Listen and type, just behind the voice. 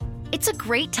It's a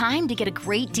great time to get a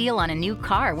great deal on a new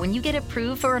car when you get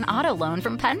approved for an auto loan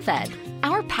from PenFed.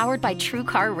 Our Powered by True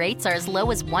Car rates are as low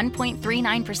as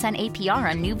 1.39% APR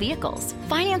on new vehicles.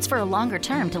 Finance for a longer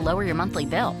term to lower your monthly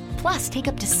bill. Plus, take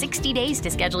up to 60 days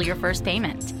to schedule your first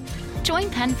payment. Join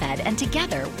PenFed and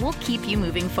together we'll keep you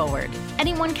moving forward.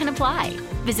 Anyone can apply.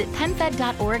 Visit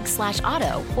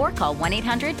PenFed.org/auto or call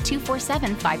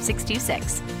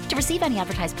 1-800-247-5626. To receive any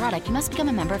advertised product, you must become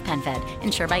a member of PenFed,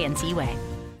 insured by NCUA.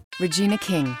 Regina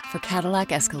King for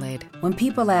Cadillac Escalade. When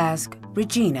people ask,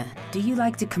 Regina, do you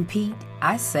like to compete?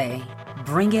 I say,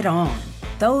 bring it on.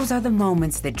 Those are the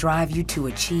moments that drive you to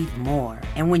achieve more.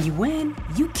 And when you win,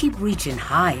 you keep reaching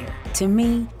higher. To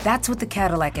me, that's what the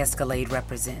Cadillac Escalade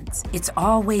represents. It's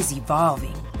always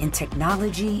evolving in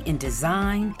technology, in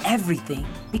design, everything.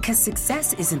 Because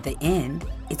success isn't the end,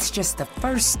 it's just the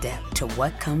first step to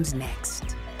what comes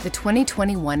next. The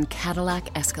 2021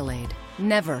 Cadillac Escalade.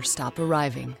 Never stop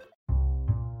arriving.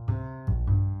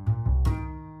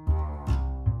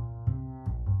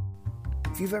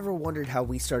 If you've ever wondered how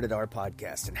we started our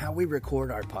podcast and how we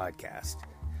record our podcast,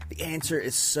 the answer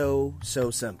is so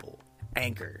simple.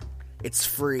 Anchor. It's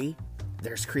free.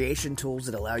 There's creation tools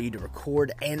that allow you to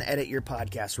record and edit your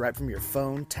podcast right from your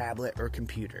phone, tablet, or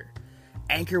computer.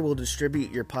 Anchor will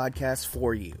distribute your podcast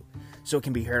for you, so it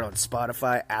can be heard on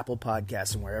Spotify, Apple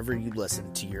Podcasts, and wherever you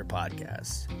listen to your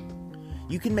podcasts.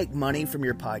 You can make money from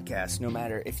your podcast no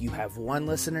matter if you have 1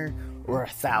 listener or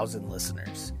 1,000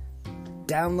 listeners.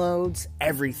 Downloads,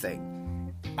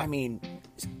 everything. I mean,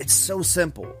 it's so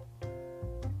simple.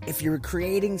 If you're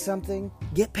creating something,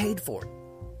 get paid for it.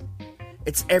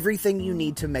 It's everything you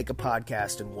need to make a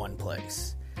podcast in one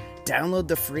place. Download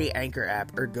the free Anchor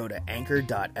app or go to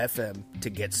anchor.fm to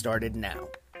get started now.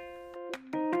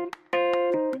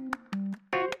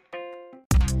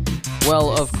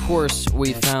 Well, of course,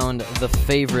 we found the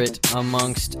favorite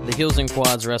amongst the Heels and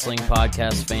Quads Wrestling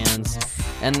Podcast fans,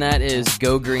 and that is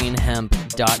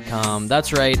GoGreenHemp.com.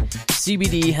 That's right,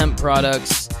 CBD hemp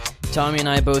products. Tommy and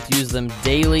I both use them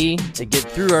daily to get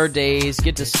through our days,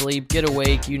 get to sleep, get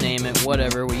awake, you name it,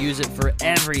 whatever. We use it for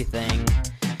everything.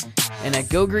 And at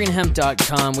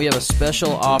GoGreenHemp.com, we have a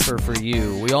special offer for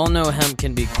you. We all know hemp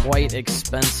can be quite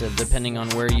expensive depending on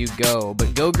where you go,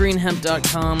 but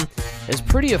GoGreenHemp.com is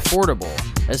pretty affordable,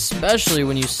 especially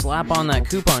when you slap on that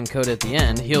coupon code at the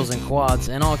end, Heels and Quads,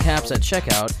 in all caps at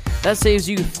checkout. That saves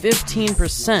you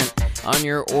 15% on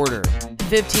your order.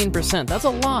 15%, that's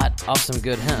a lot off some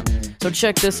good hemp. So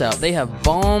check this out. They have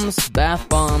balms, bath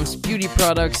bombs, beauty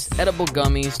products, edible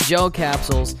gummies, gel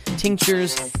capsules,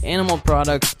 tinctures, animal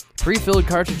products, pre-filled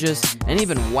cartridges, and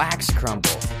even wax crumble.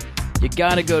 You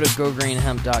gotta go to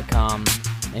GoGreenHemp.com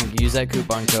and use that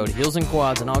coupon code Heels and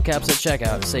Quads in all caps at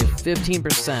checkout to save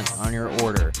 15% on your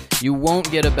order. You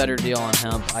won't get a better deal on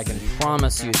hemp, I can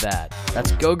promise you that.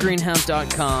 That's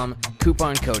GoGreenHemp.com,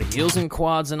 coupon code Heels and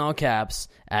Quads in all caps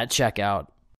at checkout.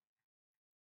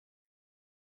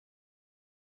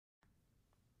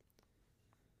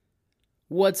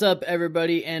 What's up,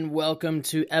 everybody, and welcome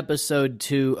to episode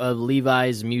 2 of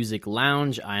Levi's Music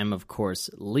Lounge. I am, of course,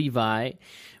 Levi,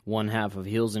 one half of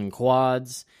Heels and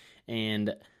Quads,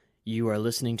 and you are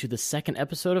listening to the second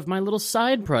episode of my little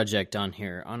side project on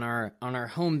here, on our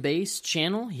home base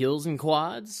channel, Heels and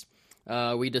Quads.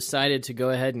 We decided to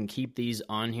go ahead and keep these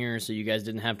on here so you guys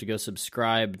didn't have to go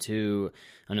subscribe to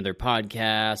another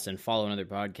podcast and follow another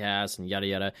podcast and yada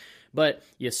yada. But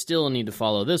you still need to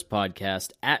follow this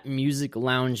podcast at Music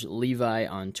Lounge Levi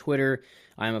on Twitter.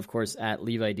 I'm, of course, at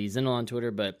Levi D. Zindel on Twitter,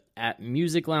 but at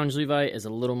Music Lounge Levi is a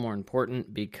little more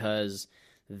important because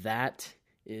that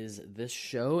is this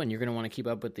show, and you're going to want to keep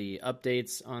up with the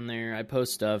updates on there. I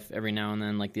post stuff every now and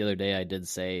then. Like the other day, I did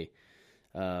say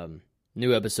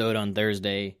new episode on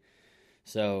Thursday.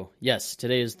 So, yes,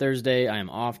 today is Thursday. I am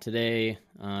off today,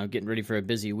 getting ready for a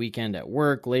busy weekend at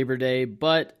work, Labor Day,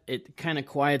 but it kind of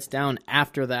quiets down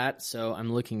after that, so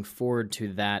I'm looking forward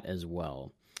to that as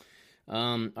well.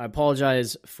 I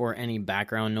apologize for any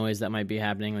background noise that might be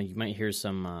happening. Like, you might hear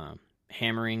some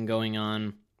hammering going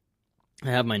on.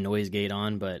 I have my noise gate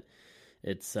on, but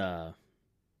it's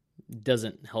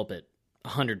doesn't help it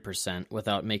 100%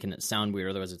 without making it sound weird.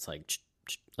 Otherwise, it's like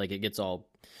it gets all...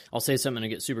 I'll say something and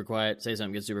it gets super quiet, say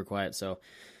something, gets super quiet. So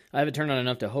I have it turned on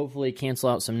enough to hopefully cancel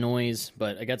out some noise,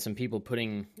 but I got some people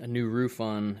putting a new roof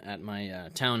on at my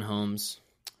townhomes,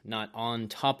 not on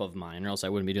top of mine, or else I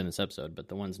wouldn't be doing this episode, but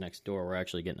the ones next door, we're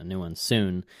actually getting a new one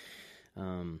soon.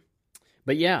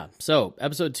 But yeah, so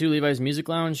episode 2, Levi's Music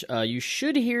Lounge. You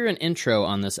should hear an intro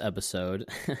on this episode.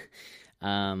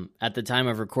 At the time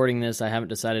of recording this, I haven't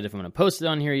decided if I'm going to post it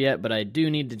on here yet, but I do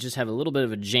need to just have a little bit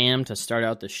of a jam to start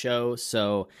out the show,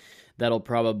 so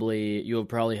you'll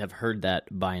probably have heard that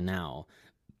by now.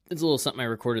 It's a little something I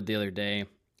recorded the other day.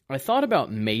 I thought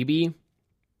about maybe,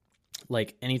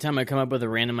 like, anytime I come up with a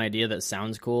random idea that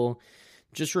sounds cool,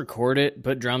 just record it,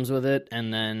 put drums with it,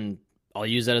 and then I'll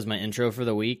use that as my intro for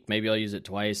the week. Maybe I'll use it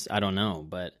twice. I don't know,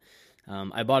 but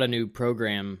I bought a new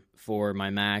program for my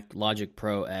Mac, Logic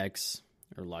Pro X,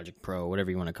 or Logic Pro,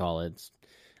 whatever you want to call it.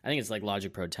 I think it's like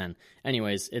Logic Pro 10.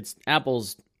 Anyways, it's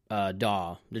Apple's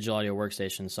DAW, Digital Audio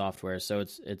Workstation software, so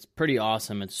it's pretty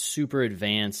awesome. It's super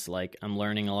advanced. Like, I'm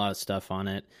learning a lot of stuff on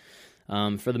it.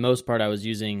 For the most part, I was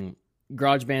using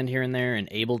GarageBand here and there and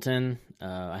Ableton.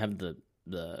 I have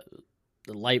the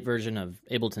light version of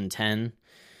Ableton 10.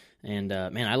 And,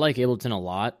 man, I like Ableton a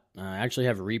lot. I actually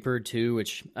have Reaper, too,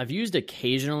 which I've used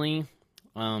occasionally.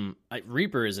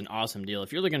 Reaper is an awesome deal.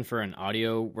 If you're looking for an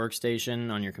audio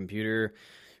workstation on your computer,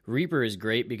 Reaper is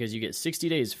great because you get 60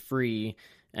 days free,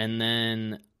 and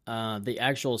then the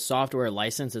actual software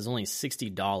license is only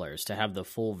 $60 to have the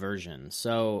full version.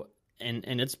 So, and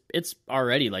it's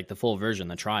already like the full version,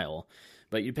 the trial,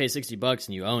 but you pay $60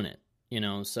 and you own it. You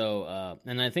know, so,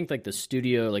 and I think like the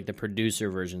studio, like the producer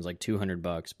version's like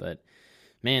 $200, but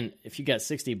man, if you got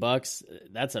 $60,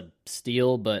 that's a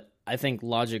steal. But I think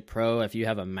Logic Pro, if you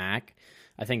have a Mac,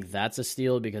 I think that's a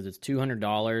steal because it's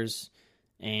 $200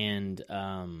 and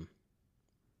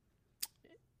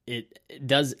it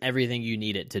does everything you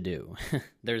need it to do.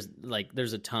 There's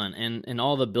a ton, and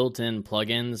all the built-in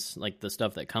plugins, like the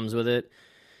stuff that comes with it,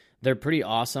 they're pretty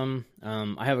awesome.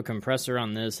 I have a compressor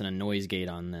on this and a noise gate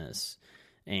on this.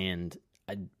 And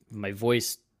my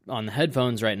voice on the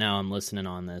headphones right now, I'm listening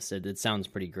on this. It sounds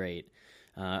pretty great.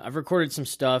 I've recorded some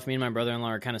stuff. Me and my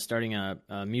brother-in-law are kind of starting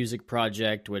a music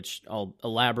project, which I'll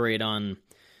elaborate on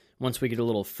once we get a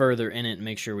little further in it and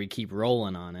make sure we keep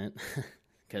rolling on it.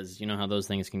 Because you know how those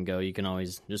things can go. You can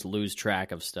always just lose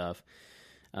track of stuff.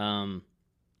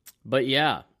 But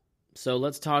yeah, so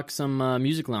let's talk some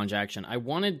Music Lounge action. I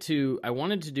wanted to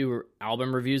do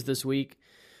album reviews this week,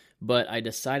 but I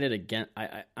decided again,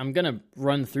 I'm going to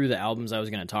run through the albums I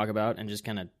was going to talk about and just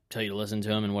kind of tell you to listen to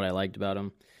them and what I liked about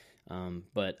them.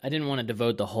 But I didn't want to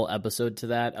devote the whole episode to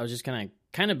that. I was just going to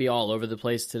kind of be all over the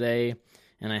place today,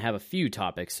 and I have a few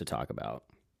topics to talk about.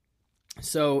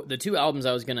 So the two albums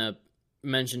I was going to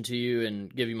mention to you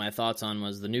and give you my thoughts on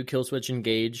was the new Killswitch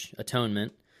Engage,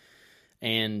 Atonement,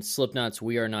 and Slipknot's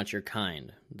We Are Not Your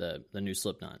Kind, the new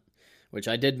Slipknot, which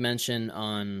I did mention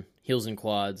on Heels and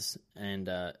Quads. And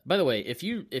by the way, if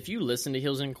you listen to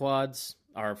Heels and Quads,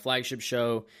 our flagship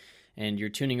show, and you're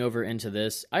tuning over into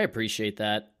this, I appreciate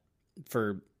that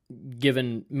for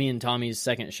giving me and Tommy's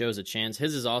second shows a chance.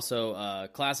 His is also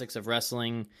Classics of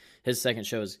Wrestling. His second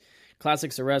show is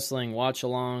Classics of Wrestling Watch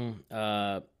Along.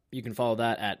 You can follow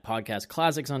that at Podcast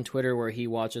Classics on Twitter, where he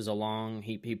watches along.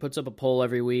 He puts up a poll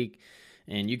every week,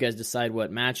 and you guys decide what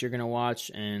match you're going to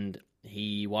watch, and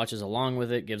he watches along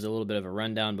with it, gives a little bit of a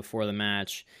rundown before the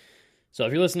match. So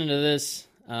if you're listening to this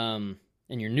and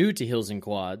you're new to Heels and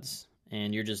Quads,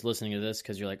 and you're just listening to this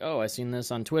because you're like, oh, I seen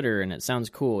this on Twitter and it sounds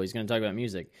cool, he's going to talk about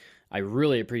music, I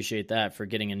really appreciate that for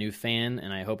getting a new fan,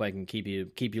 and I hope I can keep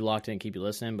you locked in and keep you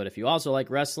listening. But if you also like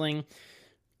wrestling,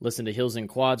 listen to Heels and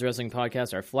Quads Wrestling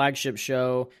Podcast, our flagship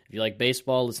show. If you like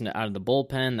baseball, listen to Out of the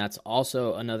Bullpen. That's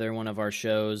also another one of our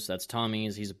shows. That's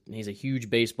Tommy's. He's a huge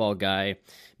baseball guy,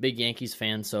 big Yankees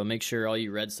fan, so make sure all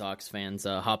you Red Sox fans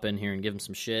hop in here and give him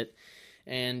some shit.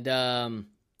 And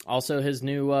also his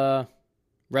new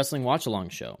Wrestling Watch-Along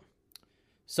show.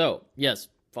 So, yes,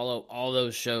 follow all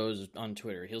those shows on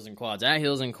Twitter. Heels and Quads at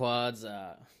Heels and Quads.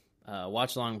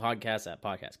 Watch-Along Podcast at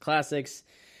Podcast Classics.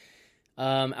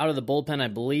 Out of the Bullpen, I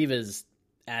believe, is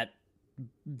at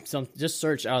just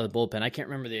search Out of the Bullpen. I can't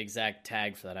remember the exact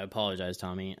tag for that. I apologize,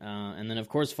 Tommy. And then, of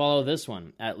course, follow this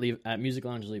one at Music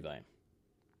Lounge Levi.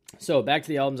 So, back to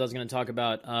the albums I was going to talk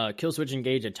about. Killswitch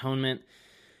Engage, Atonement,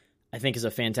 I think is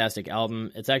a fantastic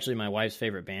album. It's actually my wife's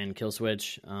favorite band,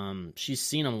 Killswitch. She's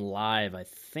seen them live, I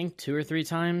think, 2 or 3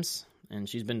 times, and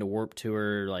she's been to Warped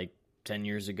Tour like 10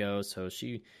 years ago, so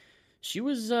she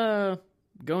was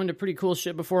going to pretty cool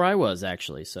shit before I was,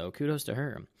 actually, so kudos to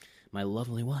her. My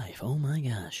lovely wife, oh my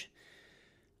gosh.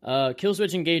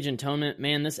 Killswitch Engage, Atonement,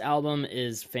 man, this album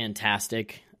is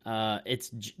fantastic.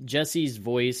 Jesse's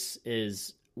voice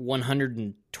is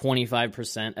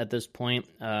 125% at this point.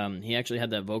 He actually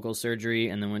had that vocal surgery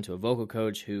and then went to a vocal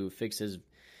coach who fixes.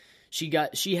 She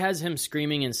has him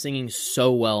screaming and singing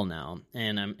so well now,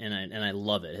 and I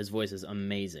love it. His voice is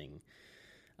amazing.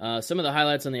 Some of the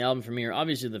highlights on the album for me are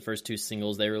obviously the first 2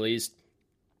 singles they released,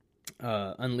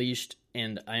 Unleashed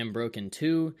and I Am Broken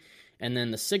 2. And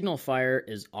then The Signal Fire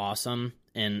is awesome.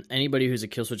 and anybody who's a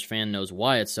Killswitch fan knows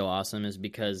why it's so awesome, is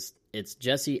because it's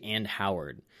Jesse and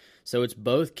Howard. So it's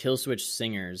both Killswitch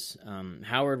singers.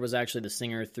 Howard was actually the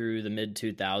singer through the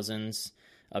mid-2000s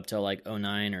up till like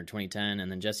 2009 or 2010,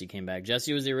 and then Jesse came back.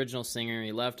 Jesse was the original singer.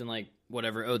 He left in like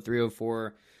whatever, 2003,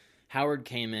 2004. Howard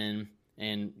came in,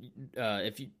 and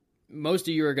most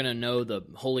of you are going to know the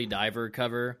Holy Diver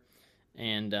cover,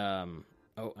 and I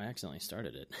accidentally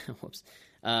started it. Whoops.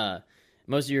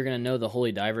 Most of you are going to know the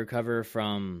Holy Diver cover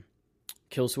from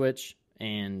Killswitch,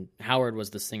 and Howard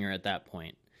was the singer at that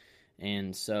point.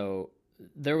 And so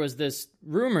there was this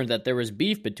rumor that there was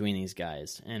beef between these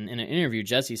guys. And in an interview,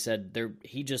 Jesse said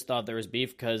he just thought there was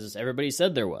beef because everybody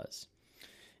said there was.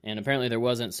 And apparently there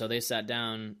wasn't, so they sat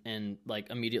down and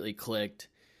like immediately clicked.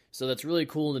 So that's really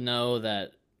cool to know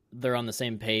that they're on the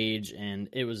same page, and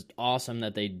it was awesome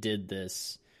that they did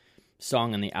this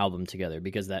song on the album together,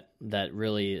 because that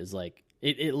really is like,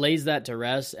 it lays that to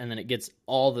rest, and then it gets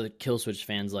all the Killswitch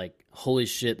fans like, holy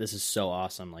shit, this is so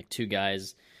awesome. Like, two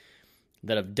guys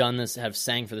that have done this, have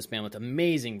sang for this band with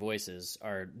amazing voices,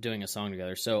 are doing a song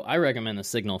together. So I recommend the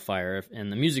Signal Fire,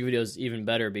 and the music video is even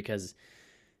better because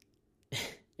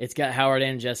it's got Howard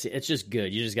and Jesse. It's just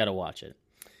good. You just got to watch it.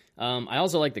 I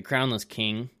also like the Crownless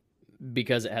King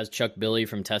because it has Chuck Billy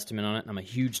from Testament on it. I'm a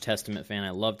huge Testament fan.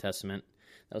 I love Testament.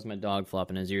 That was my dog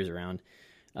flopping his ears around.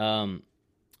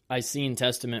 I seen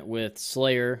Testament with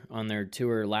Slayer on their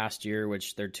tour last year,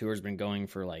 which their tour's been going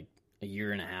for like a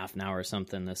year and a half now or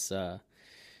something,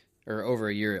 or over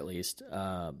a year at least,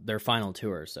 their final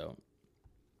tour. So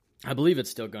I believe it's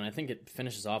still going. I think it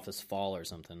finishes off this fall or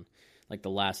something, like the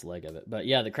last leg of it. But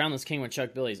yeah, the Crownless King with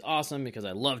Chuck Billy is awesome because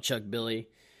I love Chuck Billy.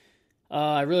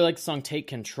 I really like the song Take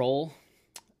Control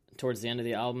towards the end of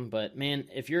the album. But man,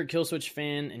 if you're a Killswitch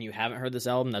fan and you haven't heard this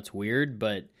album, that's weird,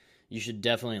 but you should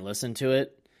definitely listen to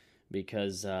it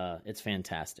because it's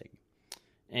fantastic.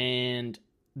 And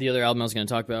the other album I was going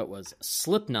to talk about was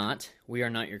Slipknot, We Are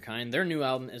Not Your Kind. Their new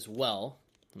album as well.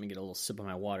 Let me get a little sip of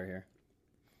my water here.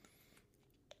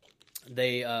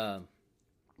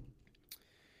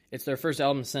 It's their first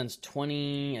album since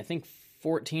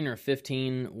 14 or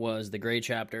 15 was The Gray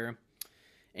Chapter.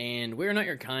 And We Are Not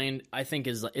Your Kind, I think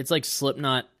it's like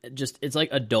Slipknot, it's like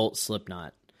adult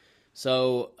Slipknot.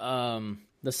 So,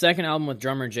 the second album with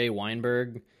drummer Jay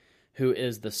Weinberg, who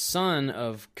is the son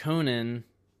of Conan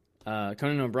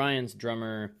O'Brien's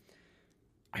drummer.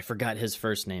 I forgot his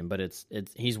first name, but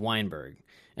he's Weinberg.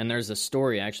 And there's a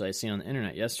story actually I seen on the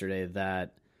internet yesterday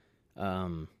that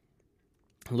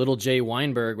little Jay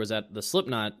Weinberg was at the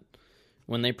Slipknot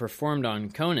when they performed on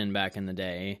Conan back in the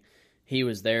day. He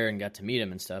was there and got to meet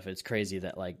him and stuff. It's crazy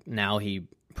that like now he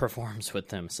performs with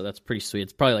them, so that's pretty sweet.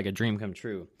 It's probably like a dream come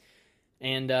true.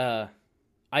 And I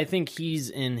think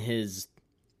he's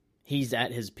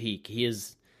at his peak.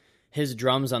 His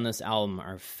drums on this album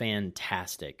are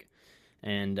fantastic.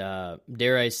 And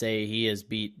dare I say, he has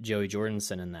beat Joey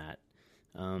Jordison in that.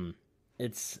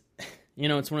 It's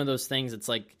one of those things, it's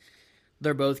like,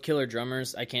 they're both killer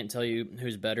drummers. I can't tell you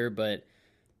who's better, but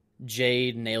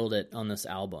Jay nailed it on this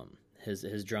album.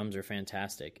 His drums are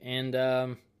fantastic. And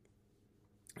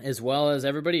as well as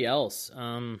everybody else.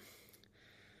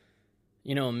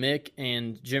 Mick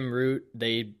and Jim Root,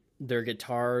 their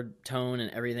guitar tone and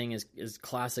everything is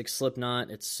classic Slipknot.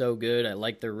 It's so good. I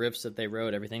like their riffs that they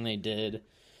wrote, everything they did.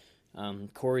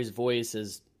 Corey's voice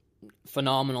is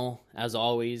phenomenal, as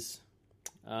always.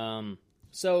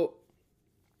 So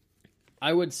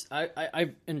I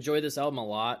enjoy this album a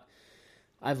lot.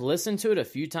 I've listened to it a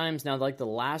few times now. Like the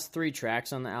last 3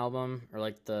 tracks on the album, or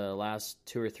like the last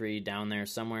 2 or 3 down there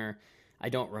somewhere, I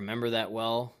don't remember that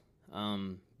well.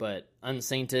 But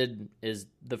Unsainted was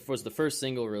the first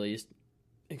single released.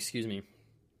 Excuse me.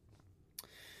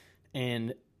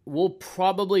 And we'll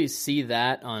probably see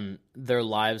that on their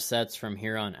live sets from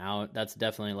here on out. That's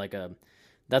definitely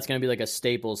that's going to be like a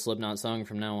staple Slipknot song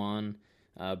from now on.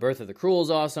 Birth of the Cruel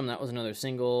is awesome. That was another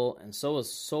single. And so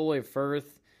was Solway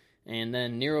Firth. And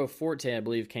then Nero Forte, I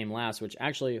believe, came last, which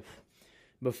actually,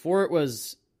 before it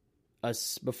was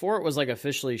like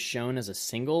officially shown as a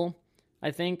single, I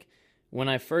think, when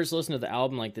I first listened to the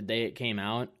album, like the day it came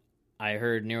out, I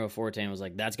heard Nero Forte and was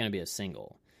like, that's going to be a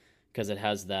single. Because it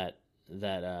has that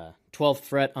 12th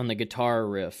fret on the guitar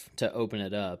riff to open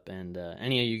it up. And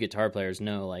any of you guitar players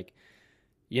know, like,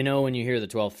 when you hear the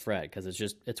 12th fret, because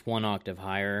it's 1 octave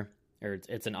higher, or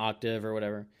it's an octave or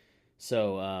whatever.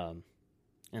 So,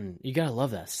 and you gotta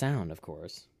love that sound, of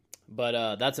course.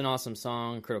 But that's an awesome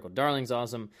song. Critical Darling's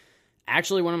awesome.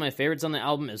 Actually, one of my favorites on the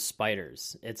album is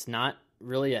Spiders. It's not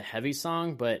really a heavy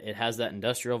song, but it has that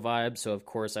industrial vibe, so of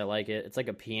course I like it. It's like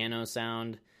a piano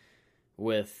sound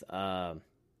with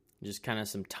just kind of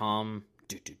some tom,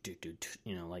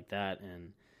 like that,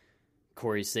 and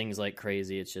Corey sings like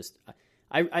crazy. It's just,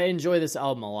 I enjoy this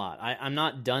album a lot. I'm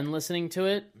not done listening to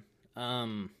it.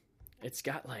 It's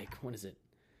got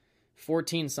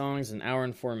 14 songs, an hour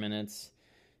and 4 minutes,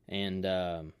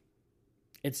 and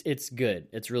it's good.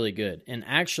 It's really good. And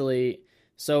actually,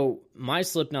 so my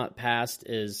Slipknot past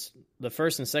is the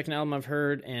first and second album I've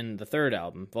heard, and the third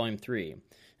album, Volume 3.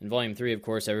 And Volume 3, of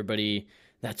course,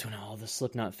 that's when all the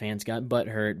Slipknot fans got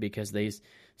butthurt because they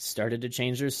started to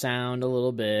change their sound a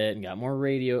little bit and got more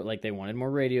radio, they wanted more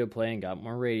radio play and got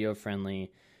more radio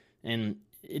friendly. And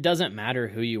it doesn't matter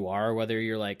who you are, whether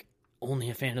you're only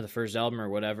a fan of the first album or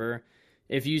whatever.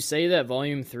 If you say that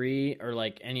Volume 3 or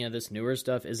any of this newer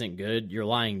stuff isn't good, you're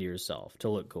lying to yourself to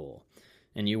look cool.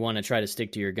 And you want to try to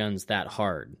stick to your guns that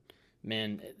hard.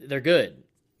 Man, they're good.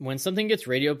 When something gets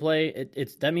radio play,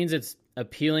 that means it's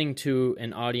appealing to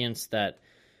an audience that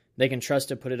they can trust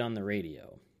to put it on the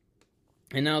radio.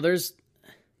 And now there's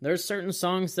certain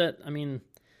songs that, I'm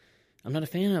not a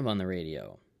fan of on the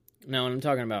radio. Now, when I'm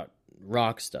talking about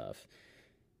rock stuff,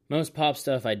 most pop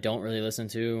stuff I don't really listen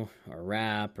to, or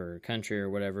rap or country or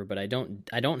whatever, but I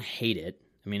don't hate it.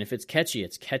 If it's catchy,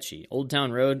 it's catchy. Old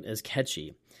Town Road is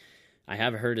catchy. I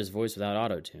have heard his voice without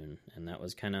auto-tune, and that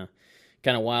was kind of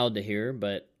wild to hear,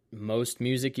 but most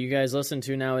music you guys listen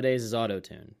to nowadays is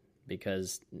auto-tune,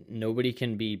 because nobody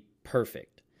can be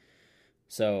perfect.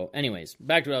 So, anyways,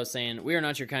 back to what I was saying. We Are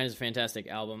Not Your Kind is a fantastic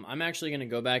album. I'm actually going to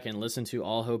go back and listen to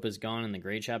All Hope Is Gone and The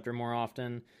Gray Chapter more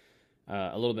often,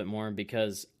 a little bit more,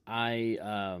 because I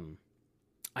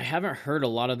haven't heard a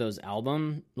lot of those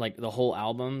albums, the whole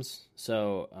albums,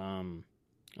 so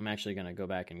I'm actually going to go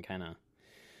back and kind of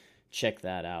check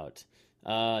that out.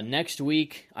 Next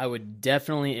week, I would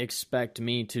definitely expect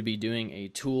me to be doing a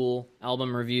Tool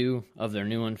album review of their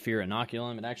new one, Fear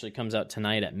Inoculum. It actually comes out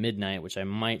tonight at midnight, which I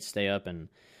might stay up and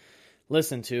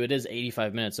listen to. It is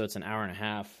 85 minutes, so it's an hour and a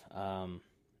half,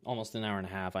 almost an hour and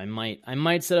a half. I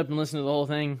might sit up and listen to the whole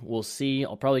thing. We'll see.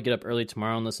 I'll probably get up early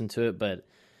tomorrow and listen to it, but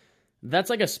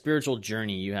that's like a spiritual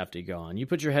journey you have to go on. You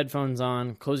put your headphones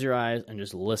on, close your eyes, and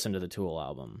just listen to the Tool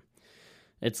album.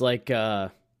 It's like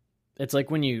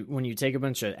when you take a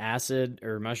bunch of acid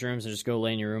or mushrooms and just go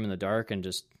lay in your room in the dark and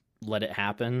just let it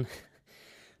happen.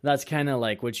 That's kind of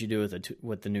like what you do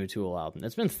with the new Tool album.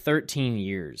 It's been 13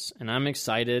 years, and I'm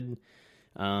excited.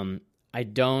 I'm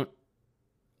not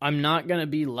going to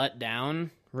be let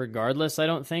down regardless, I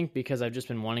don't think, because I've just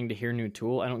been wanting to hear new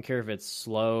Tool. I don't care if it's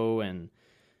slow and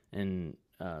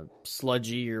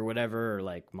sludgy or whatever,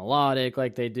 or melodic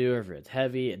like they do, or if it's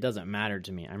heavy. It doesn't matter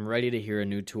to me. I'm ready to hear a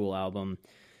new Tool album.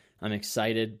 I'm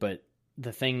excited, but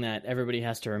the thing that everybody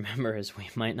has to remember is we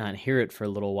might not hear it for a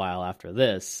little while after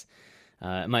this.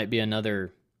 It might be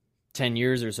another 10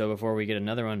 years or so before we get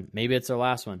another one. Maybe it's our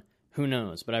last one. Who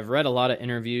knows? But I've read a lot of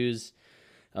interviews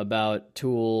about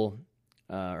Tool,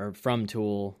 or from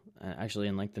Tool, actually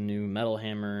in the new Metal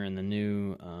Hammer and the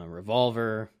new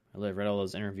Revolver. I've read all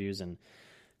those interviews, and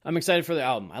I'm excited for the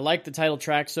album. I like the title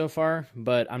track so far,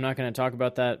 but I'm not going to talk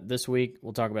about that this week.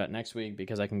 We'll talk about it next week,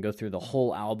 because I can go through the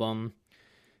whole album.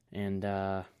 And,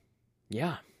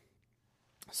 yeah.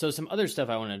 So some other stuff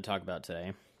I wanted to talk about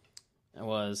today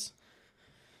was,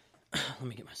 let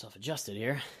me get myself adjusted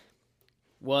here,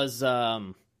 I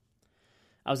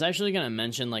was actually going to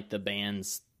mention, the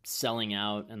band's selling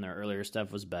out and their earlier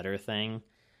stuff was better thing.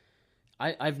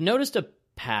 I've noticed a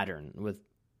pattern with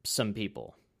some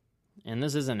people. And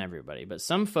this isn't everybody, but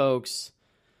some folks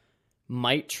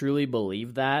might truly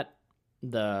believe that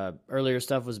the earlier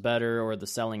stuff was better, or the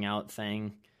selling out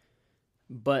thing.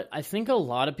 But I think a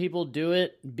lot of people do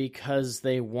it because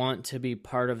they want to be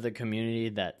part of the community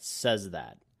that says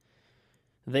that.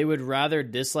 They would rather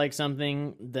dislike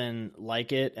something than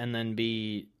like it and then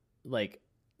be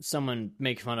someone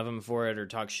make fun of them for it or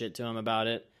talk shit to them about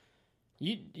it.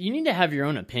 You need to have your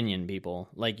own opinion, people.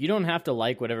 You don't have to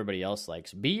like what everybody else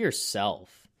likes. Be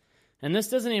yourself. And this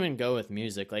doesn't even go with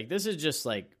music. This is just,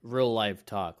 real life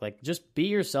talk. Just be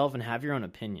yourself and have your own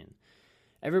opinion.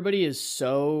 Everybody it's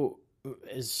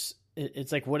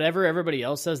whatever everybody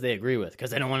else says they agree with,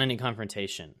 because they don't want any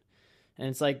confrontation. And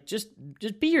it's just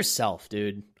be yourself,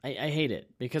 dude. I hate it,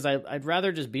 because I'd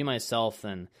rather just be myself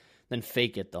than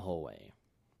fake it the whole way.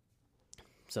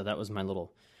 So that was my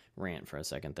little rant for a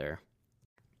second there.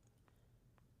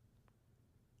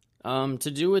 To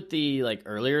do with the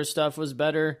earlier stuff was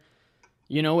better.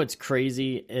 What's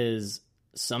crazy is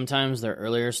sometimes their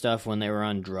earlier stuff when they were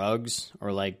on drugs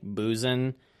or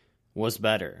boozing was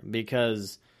better,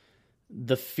 because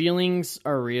the feelings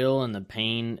are real and the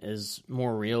pain is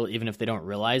more real, even if they don't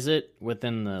realize it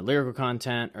within the lyrical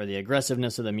content or the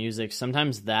aggressiveness of the music.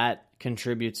 Sometimes that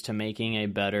contributes to making a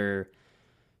better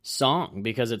song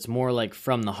because it's more like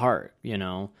from the heart, you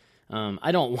know?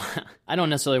 I don't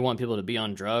necessarily want people to be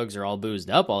on drugs or all boozed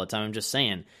up all the time. I'm just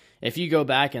saying, if you go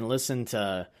back and listen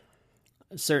to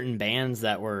certain bands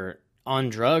that were on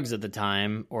drugs at the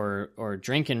time or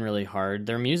drinking really hard,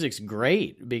 their music's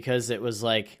great because it was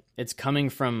like, it's coming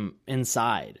from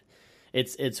inside.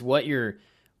 It's what you're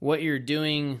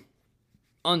doing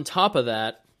on top of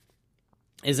that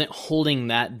isn't holding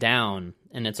that down,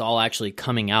 and it's all actually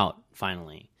coming out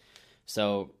finally.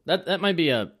 So that might be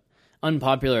a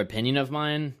unpopular opinion of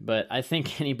mine, but I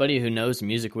think anybody who knows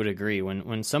music would agree.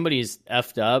 When somebody's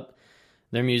effed up,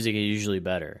 their music is usually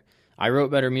better. I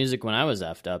wrote better music when I was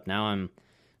effed up. Now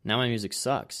my music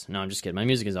sucks. No, I'm just kidding. My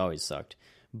music has always sucked.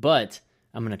 But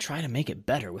I'm going to try to make it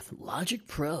better with Logic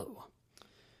Pro.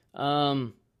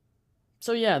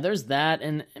 So yeah, there's that.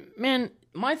 And man,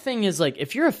 my thing is like,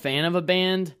 if you're a fan of a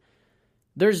band,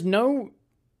 there's no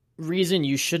reason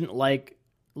you shouldn't like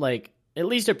at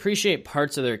least appreciate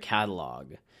parts of their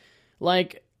catalog.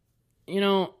 Like, you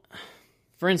know,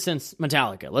 for instance,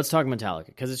 Metallica. Let's talk Metallica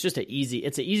because it's an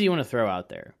easy one to throw out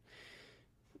there.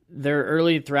 Their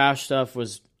early thrash stuff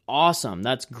was awesome.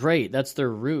 That's great. That's their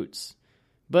roots.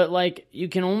 But like, you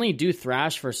can only do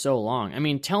thrash for so long. I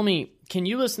mean, tell me, can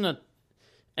you listen to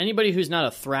anybody who's not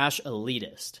a thrash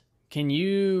elitist? Can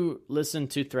you listen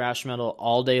to thrash metal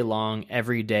all day long,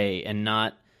 every day, and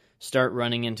not start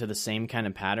running into the same kind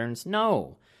of patterns?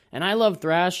 No. And I love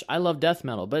thrash, I love death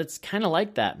metal, but it's kind of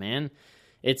like that, man.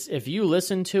 It's if you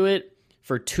listen to it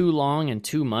for too long and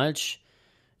too much,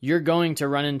 you're going to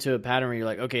run into a pattern where you're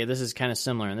like, okay, this is kind of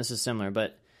similar and this is similar.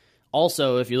 But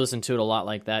also, if you listen to it a lot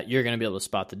like that, you're going to be able to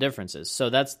spot the differences. So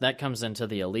that comes into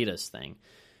the elitist thing.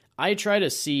 I try to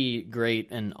see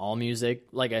great in all music.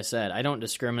 Like I said, I don't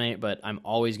discriminate, but I'm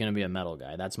always going to be a metal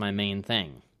guy. That's my main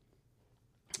thing.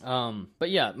 But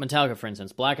yeah, Metallica, for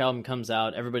instance, Black Album comes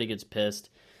out, everybody gets pissed,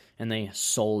 and they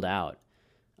sold out.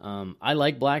 I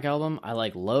like Black Album, I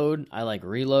like Load, I like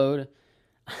Reload,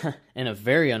 and a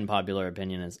very unpopular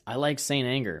opinion is I like Saint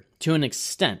Anger to an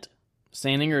extent.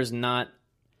 Saint Anger is not,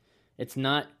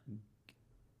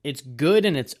 it's good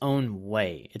in its own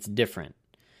way. It's different.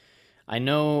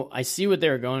 I see what they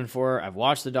were going for. I've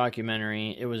watched the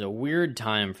documentary. It was a weird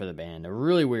time for the band, a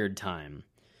really weird time.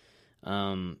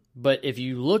 But if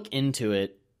you look into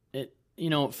it,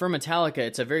 for Metallica,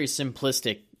 it's a very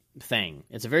simplistic thing.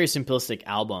 It's a very simplistic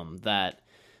album that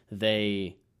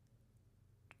they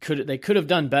could have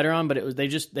done better on, but they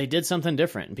did something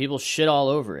different and people shit all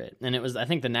over it. And I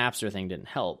think the Napster thing didn't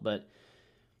help, but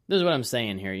this is what I'm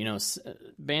saying here. You know,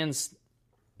 bands,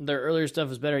 their earlier stuff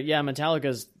was better. Yeah,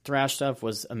 Metallica's thrash stuff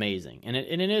was amazing, and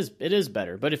it is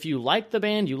better. But if you like the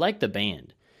band, you like the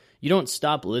band. You don't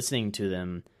stop listening to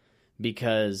them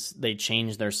because they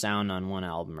changed their sound on one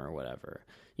album or whatever.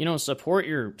 You know, support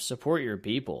your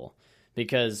people,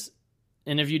 because,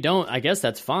 and if you don't, I guess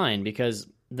that's fine, because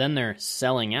then they're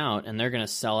selling out and they're going to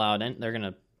sell out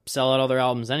all their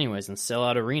albums anyways and sell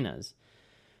out arenas.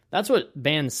 That's what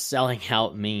bands selling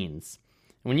out means.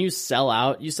 When you sell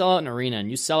out an arena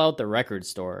and you sell out the record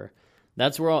store.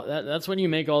 That's when you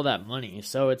make all that money.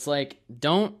 So it's like,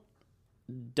 don't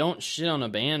shit on a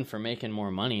band for making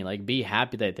more money. Like, be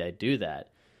happy that they do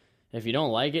that. If you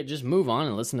don't like it, just move on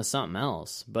and listen to something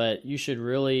else. But you should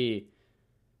really,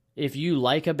 if you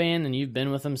like a band and you've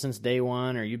been with them since day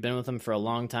one, or you've been with them for a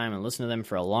long time and listened to them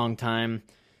for a long time,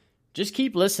 just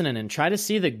keep listening and try to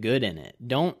see the good in it.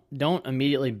 Don't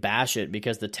immediately bash it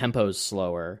because the tempo's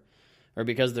slower or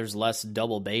because there's less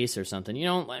double bass or something. You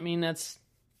know, I mean,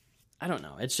 I don't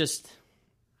know.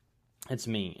 It's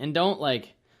me. And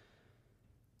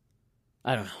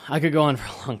I don't know. I could go on for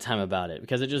a long time about it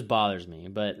because it just bothers me.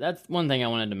 But that's one thing I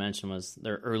wanted to mention, was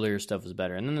their earlier stuff was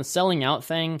better. And then the selling out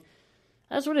thing,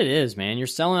 that's what it is, man. You're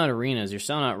selling out arenas. You're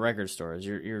selling out record stores.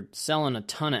 You're selling a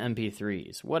ton of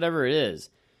MP3s. Whatever it is,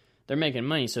 they're making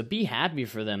money. So be happy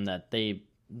for them that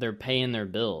they're paying their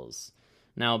bills.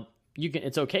 Now,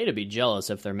 it's okay to be jealous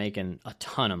if they're making a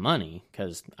ton of money,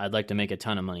 because I'd like to make a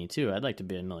ton of money too. I'd like to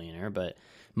be a millionaire, but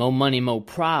more money, more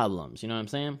problems. You know what I'm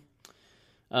saying?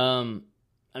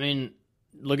 I mean,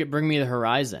 look at Bring Me the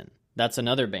Horizon. That's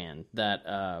another band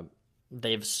that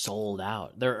they've sold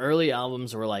out. Their early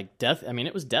albums were like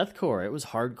it was deathcore. It was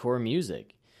hardcore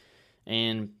music.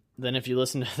 And then if you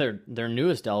listen to their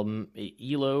newest album,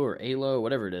 ELO,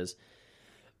 whatever it is,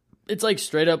 it's like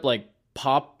straight up like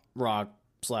pop rock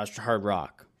 / hard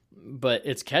rock, but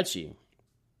it's catchy.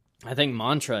 I think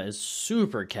Mantra is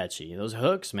super catchy. Those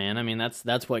hooks, man. I mean,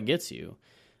 that's what gets you.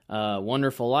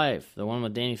 Wonderful Life, the one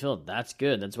with Danny Field, that's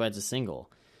good. That's why it's a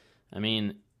single. I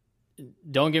mean,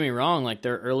 don't get me wrong. Like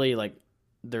their early, like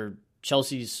their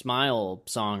Chelsea's Smile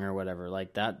song or whatever,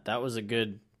 like that was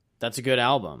that's a good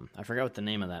album. I forgot what the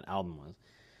name of that album was,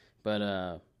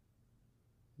 but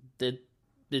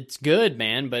it's good,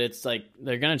 man. But it's like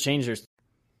they're gonna change their.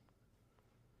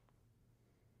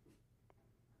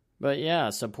 But yeah,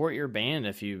 support your band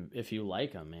if you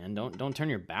like them, man. Don't turn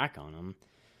your back on them.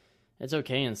 It's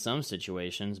okay in some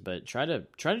situations, but try to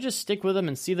just stick with them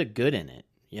and see the good in it,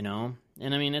 you know.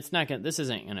 And I mean, this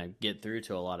isn't gonna get through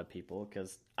to a lot of people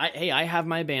because I have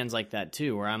my bands like that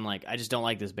too, where I'm like, I just don't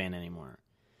like this band anymore.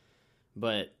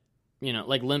 But you know,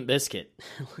 like Limp Bizkit.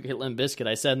 Look at Limp Bizkit.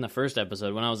 I said in the first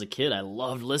episode, when I was a kid, I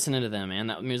loved listening to them, man.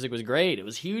 That music was great. It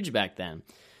was huge back then.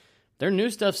 Their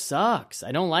new stuff sucks.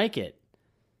 I don't like it.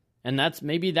 And that's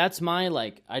my,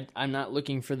 like, I'm not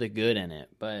looking for the good in it,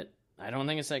 but I don't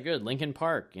think it's that good. Linkin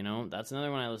Park, you know, that's another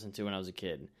one I listened to when I was a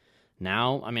kid.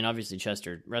 Now, I mean, obviously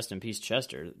Chester, rest in peace,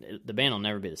 Chester. The band will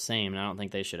never be the same, and I don't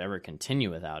think they should ever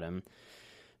continue without him.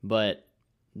 But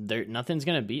nothing's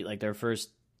going to beat, like, their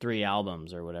first 3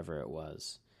 albums or whatever it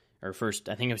was. Or first,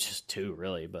 I think it was just 2,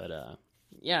 really. But,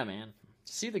 yeah, man,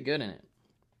 see the good in it.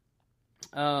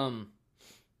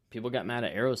 People got mad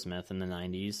at Aerosmith in the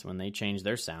 90s when they changed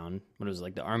their sound. What was it,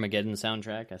 like the Armageddon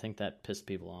soundtrack? I think that pissed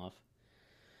people off.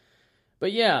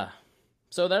 But yeah,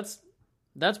 so that's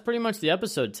pretty much the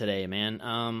episode today, man.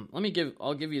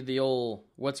 I'll give you the old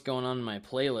what's going on in my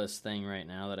playlist thing right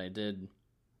now that I did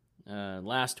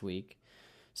last week.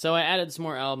 So I added some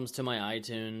more albums to my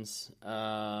iTunes.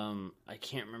 I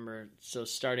can't remember. So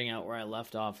starting out where I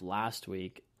left off last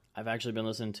week, I've actually been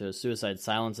listening to Suicide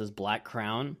Silence's Black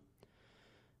Crown.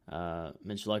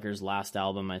 Mitch Lucker's last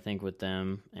album, I think, with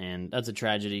them, and that's a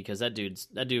tragedy because that dude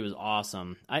was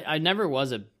awesome. I never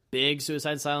was a big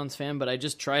Suicide Silence fan, but I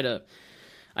try to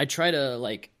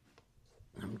like,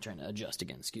 I'm trying to adjust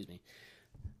again, excuse me.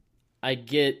 I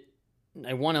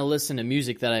want to listen to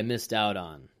music that I missed out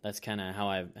on. That's kind of how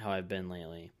I've been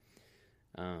lately.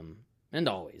 And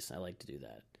always I like to do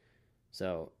that.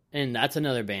 So, and that's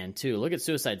another band too. Look at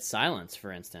Suicide Silence,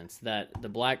 for instance. That the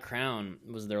Black Crown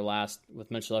was their last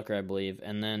with Mitch Lucker, I believe,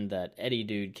 and then that Eddie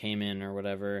dude came in or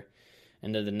whatever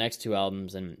and did the next 2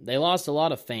 albums, and they lost a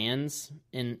lot of fans.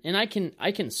 And I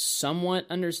can somewhat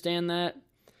understand that.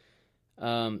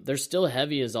 They're still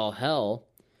heavy as all hell,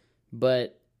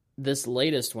 but this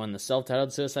latest one, the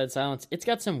self-titled Suicide Silence, it's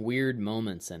got some weird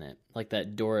moments in it, like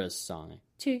that Doris song.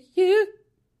 To you,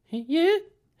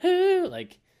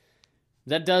 like.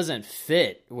 That doesn't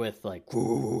fit with, like,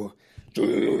 that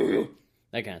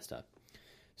kind of stuff.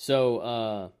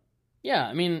 So, yeah,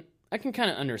 I mean, I can kind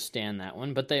of understand that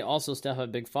one, but they also still have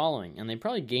a big following, and they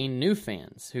probably gain new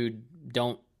fans who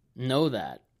don't know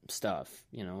that stuff,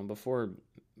 you know, before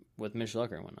with Mitch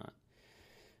Lucker and whatnot.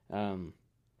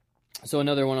 So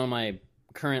another one on my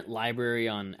current library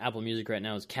on Apple Music right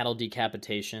now is Cattle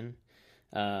Decapitation.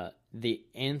 The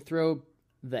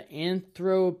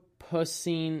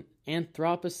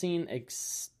Anthropocene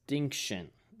extinction.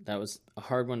 That was a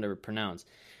hard one to pronounce.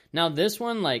 Now this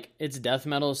one, like, it's death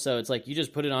metal, so it's like you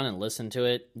just put it on and listen to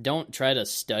it. Don't try to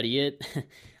study it.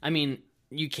 I mean,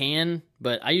 you can,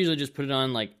 but I usually just put it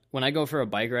on, like, when I go for a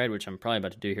bike ride, which I'm probably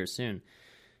about to do here soon,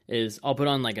 is I'll put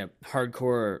on, like, a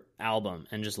hardcore album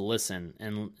and just listen,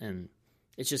 and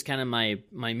it's just kind of my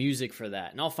music for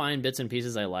that. And I'll find bits and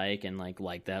pieces I like and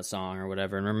like that song or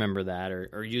whatever and remember that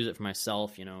or use it for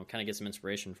myself, you know, kind of get some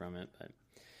inspiration from it.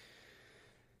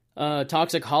 But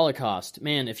Toxic Holocaust.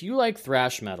 Man, if you like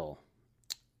thrash metal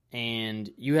and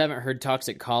you haven't heard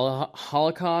Toxic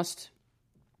Holocaust,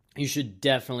 you should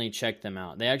definitely check them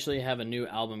out. They actually have a new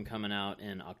album coming out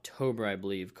in October, I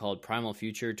believe, called Primal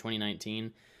Future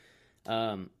 2019.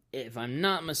 If I'm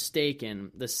not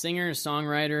mistaken, the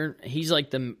singer-songwriter, he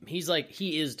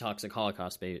is Toxic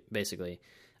Holocaust, basically.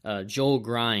 Joel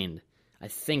Grind. I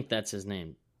think that's his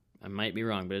name. I might be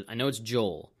wrong, but I know it's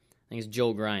Joel. I think it's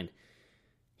Joel Grind.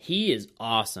 He is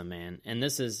awesome, man. And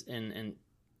this is, and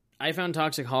I found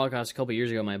Toxic Holocaust a couple years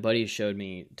ago. My buddy showed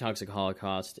me Toxic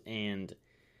Holocaust, and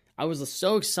I was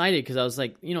so excited because I was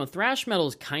like, you know, thrash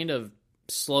metal's kind of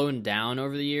slowing down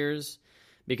over the years,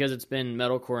 because it's been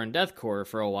metalcore and deathcore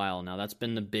for a while now. That's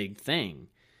been the big thing.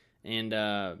 And,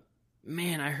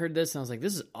 man, I heard this and I was like,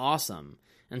 this is awesome.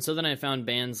 And so then I found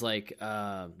bands like,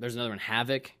 there's another one,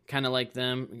 Havoc, kind of like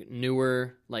them,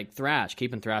 newer, like thrash,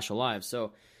 keeping thrash alive.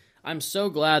 So I'm so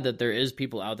glad that there is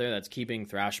people out there that's keeping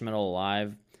thrash metal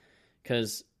alive.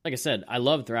 Because, like I said, I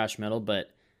love thrash metal, but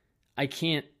I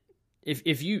can't,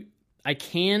 I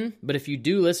can, but if you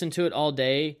do listen to it all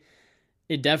day,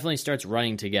 it definitely starts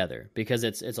running together because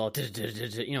it's all,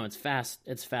 it's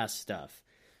fast stuff.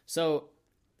 So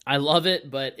I love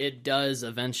it, but it does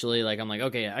eventually, like, I'm like,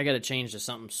 okay, I got to change to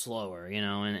something slower,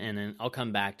 and then I'll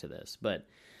come back to this. But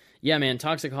yeah, man,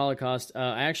 Toxic Holocaust,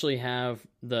 I actually have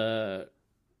the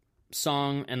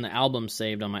song and the album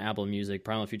saved on my Apple Music,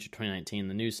 Primal Future 2019,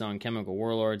 the new song, Chemical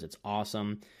Warlords. It's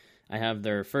awesome. I have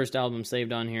their first album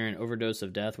saved on here, An Overdose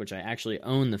of Death, which I actually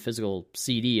own the physical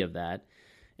CD of that,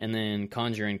 and then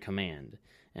Conjuring Command.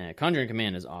 Conjuring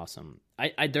Command is awesome.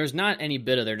 There's not any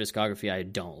bit of their discography I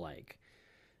don't like.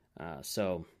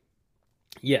 So,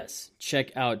 yes,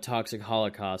 check out Toxic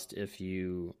Holocaust if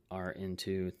you are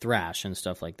into thrash and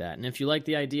stuff like that, and if you like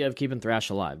the idea of keeping thrash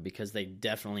alive, because they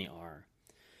definitely are.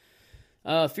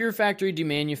 Fear Factory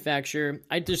Demanufacture.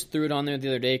 I just threw it on there the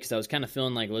other day because I was kind of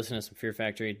feeling like listening to some Fear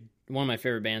Factory. One of my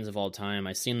favorite bands of all time.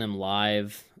 I seen them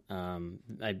live. I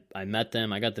met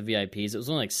them. I got the VIPs. It was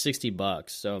only like $60.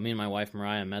 So me and my wife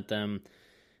Mariah met them,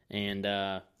 and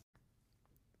I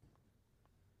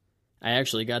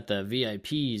actually got the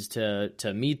VIPs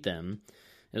to meet them.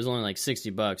 It was only like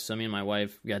 $60. So me and my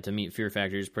wife got to meet Fear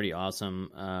Factory. It was pretty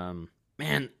awesome.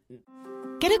 Man.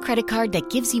 Get a credit card that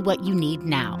gives you what you need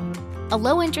now. A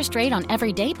low interest rate on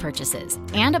everyday purchases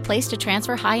and a place to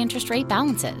transfer high interest rate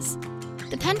balances.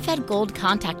 The PenFed Gold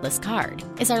Contactless Card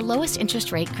is our lowest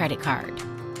interest rate credit card.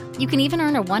 You can even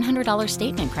earn a $100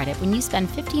 statement credit when you spend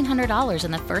 $1,500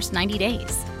 in the first 90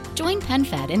 days. Join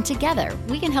PenFed and together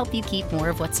we can help you keep more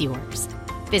of what's yours.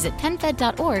 Visit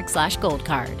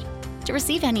PenFed.org/goldcard. To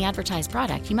receive any advertised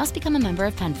product, you must become a member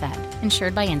of PenFed,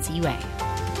 insured by NCUA.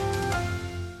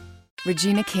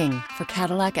 Regina King for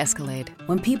Cadillac Escalade.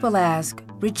 When people ask,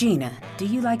 Regina, do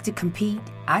you like to compete?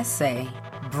 I say,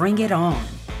 bring it on.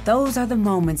 Those are the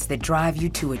moments that drive you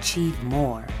to achieve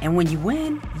more. And when you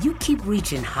win, you keep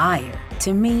reaching higher.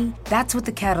 To me, that's what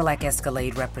the Cadillac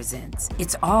Escalade represents.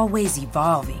 It's always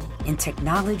evolving in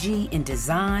technology, in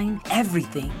design,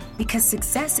 everything. Because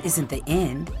success isn't the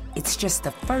end, it's just the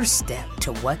first step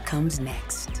to what comes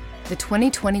next. The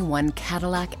 2021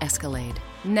 Cadillac Escalade.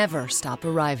 Never stop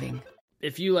arriving.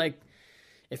 If you like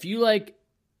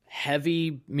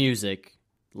heavy music,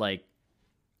 like,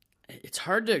 it's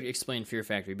hard to explain Fear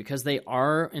Factory because they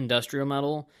are industrial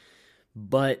metal,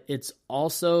 but it's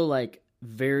also like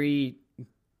very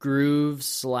groove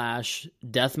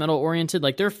 / death metal oriented.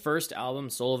 Like their first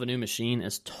album, Soul of a New Machine,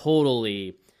 is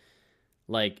totally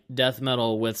like death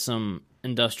metal with some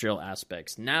industrial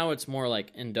aspects. Now it's more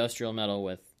like industrial metal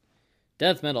with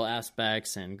death metal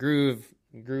aspects and groove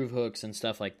hooks and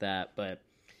stuff like that. But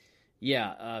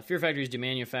yeah, Fear Factory's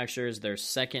Demanufacture is their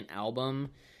second album,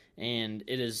 and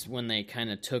it is when they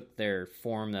kind of took their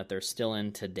form that they're still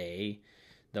in today,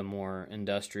 the more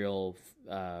industrial,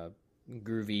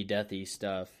 groovy, deathy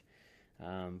stuff.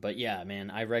 But yeah, man,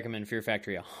 I recommend Fear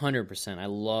Factory 100%. I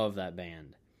love that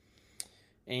band.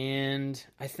 And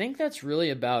I think that's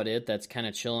really about it. That's kind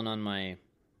of chilling on my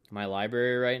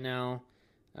library right now.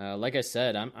 Like I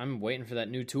said, I'm waiting for that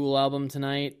new Tool album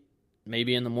tonight.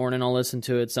 Maybe in the morning I'll listen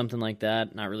to it, something like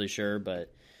that. Not really sure,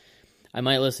 but I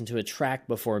might listen to a track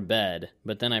before bed.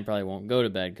 But then I probably won't go to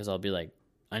bed because I'll be like,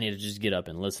 I need to just get up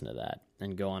and listen to that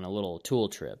and go on a little Tool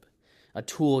trip, a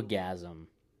Tool-gasm.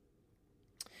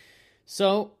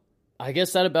 So I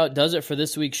guess that about does it for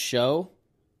this week's show.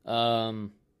 I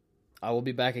will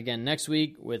be back again next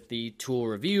week with the Tool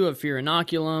review of Fear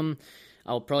Inoculum.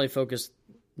 I'll probably focus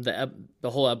the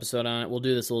whole episode on it. We'll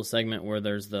do this little segment where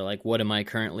there's the like, what am I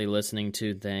currently listening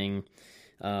to thing.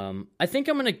 I think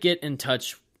I'm gonna get in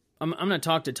touch. I'm gonna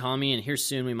talk to Tommy, and here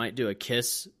soon we might do a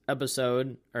Kiss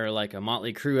episode or like a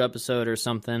Motley Crue episode or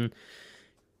something.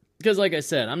 Because like I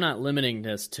said, I'm not limiting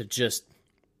this to just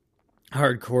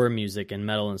hardcore music and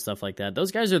metal and stuff like that.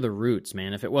 Those guys are the roots,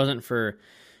 man. If it wasn't for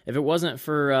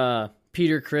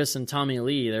Peter, Chris, and Tommy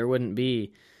Lee, there wouldn't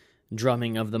be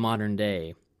drumming of the modern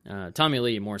day. Tommy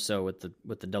Lee more so with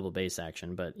the double bass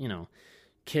action, but you know,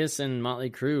 Kiss and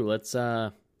Motley Crue.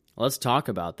 Let's talk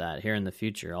about that here in the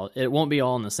future. It won't be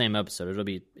all in the same episode.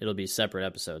 It'll be separate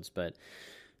episodes. But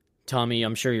Tommy,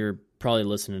 I'm sure you're probably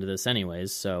listening to this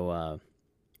anyways, so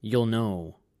you'll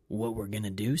know what we're gonna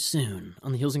do soon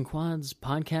on the Heels and Quads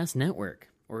podcast network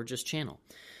or just channel.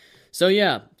 So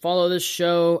yeah, follow this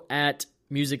show at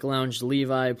Music Lounge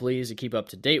Levi, please, to keep up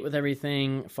to date with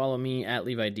everything. Follow me at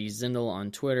Levi D. Zindel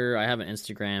on Twitter. I have an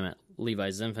Instagram at Levi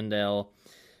Zinfandel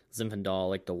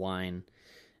like the wine.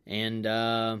 And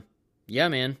yeah,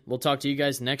 man, we'll talk to you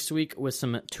guys next week with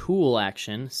some Tool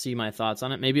action. See my thoughts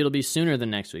on it. Maybe it'll be sooner than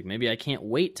next week. Maybe I can't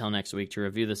wait till next week to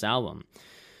review this album.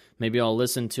 Maybe I'll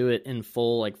listen to it in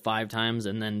full like 5 times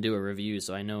and then do a review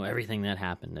so I know everything that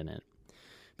happened in it.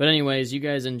 But anyways, you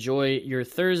guys enjoy your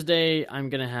Thursday. I'm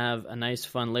going to have a nice,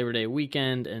 fun Labor Day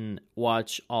weekend and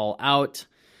watch All Out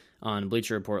on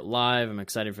Bleacher Report Live. I'm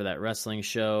excited for that wrestling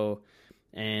show.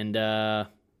 And we'll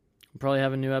probably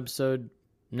have a new episode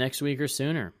next week or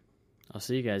sooner. I'll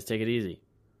see you guys. Take it easy.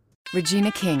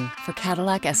 Regina King for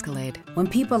Cadillac Escalade. When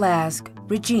people ask,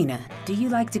 Regina, do you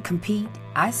like to compete?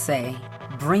 I say,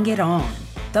 bring it on.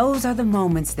 Those are the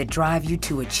moments that drive you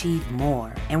to achieve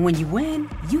more. And when you win,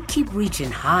 you keep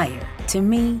reaching higher. To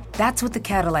me, that's what the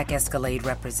Cadillac Escalade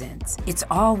represents. It's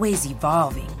always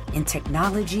evolving in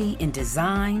technology, in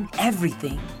design,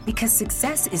 everything. Because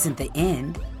success isn't the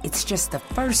end, it's just the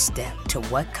first step to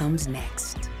what comes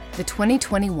next. The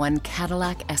 2021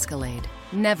 Cadillac Escalade.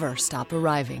 Never stop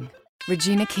arriving.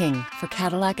 Regina King for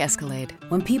Cadillac Escalade.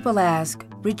 When people ask,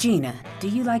 Regina, do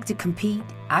you like to compete?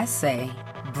 I say,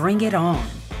 bring it on.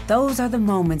 Those are the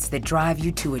moments that drive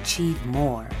you to achieve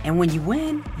more. And when you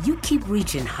win, you keep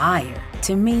reaching higher.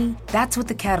 To me, that's what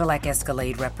the Cadillac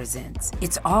Escalade represents.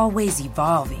 It's always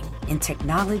evolving in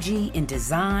technology, in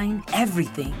design,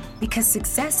 everything. Because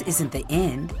success isn't the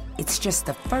end, it's just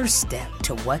the first step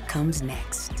to what comes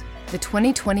next. The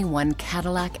 2021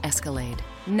 Cadillac Escalade.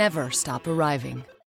 Never stop arriving.